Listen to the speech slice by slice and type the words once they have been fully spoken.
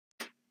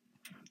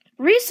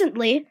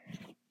Recently,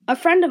 a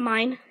friend of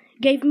mine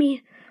gave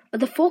me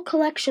the full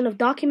collection of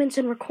documents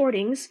and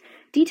recordings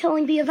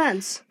detailing the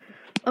events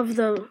of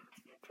the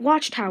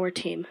Watchtower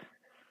team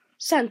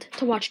sent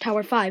to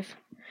Watchtower 5.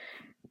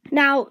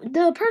 Now,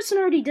 the person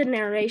already did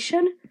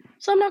narration,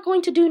 so I'm not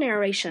going to do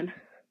narration.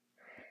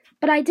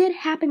 But I did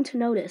happen to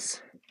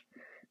notice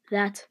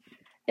that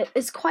it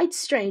is quite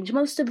strange.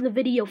 Most of the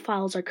video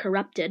files are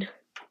corrupted.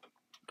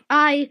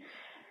 I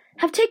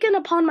have taken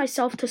upon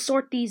myself to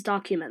sort these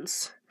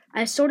documents.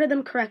 I sorted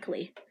them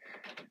correctly.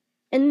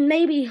 And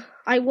maybe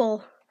I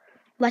will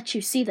let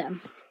you see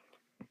them.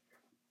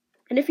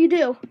 And if you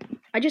do,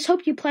 I just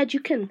hope you pledge you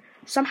can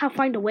somehow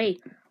find a way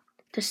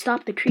to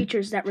stop the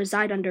creatures that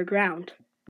reside underground.